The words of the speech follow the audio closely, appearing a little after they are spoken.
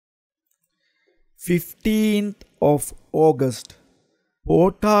15th of August.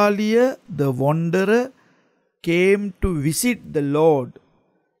 Potaliya the wanderer came to visit the Lord,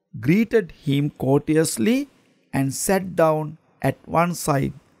 greeted him courteously, and sat down at one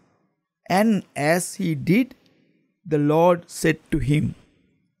side. And as he did, the Lord said to him,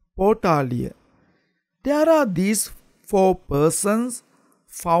 Potaliya, there are these 4 persons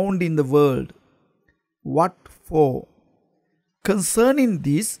found in the world. What for? Concerning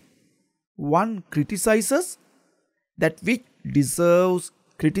this, one criticizes that which deserves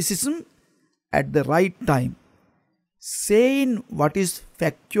criticism at the right time, saying what is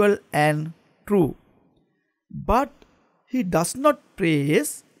factual and true. But he does not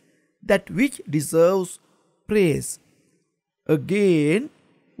praise that which deserves praise. Again,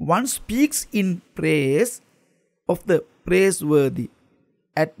 one speaks in praise of the praiseworthy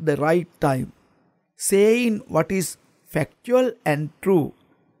at the right time, saying what is factual and true,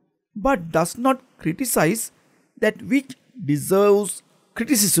 but does not criticize that which deserves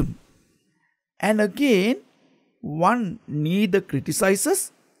criticism. And again, one neither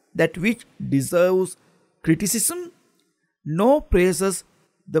criticizes that which deserves criticism, nor praises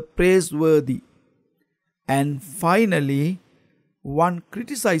the praiseworthy. And finally, one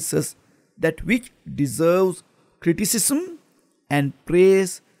criticizes that which deserves criticism and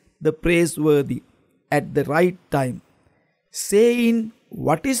praise the praiseworthy at the right time, saying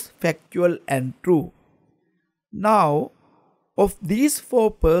what is factual and true. Now, of these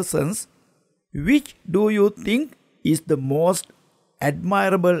 4 persons, which do you think is the most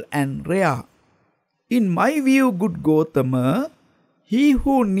admirable and rare? In my view, good Gautama, he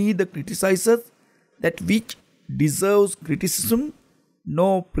who neither criticizes that which deserves criticism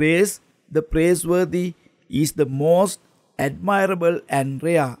nor praise the praiseworthy is the most admirable and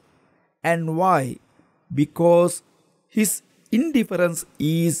rare. And why? Because his indifference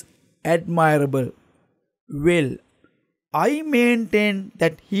is admirable. Well, I maintain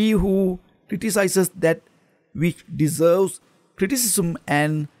that he who criticizes that which deserves criticism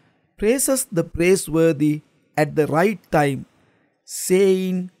and praises the praiseworthy at the right time,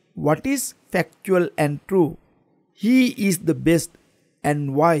 saying what is factual and true, he is the best.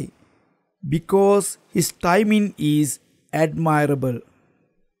 And why? Because his timing is admirable.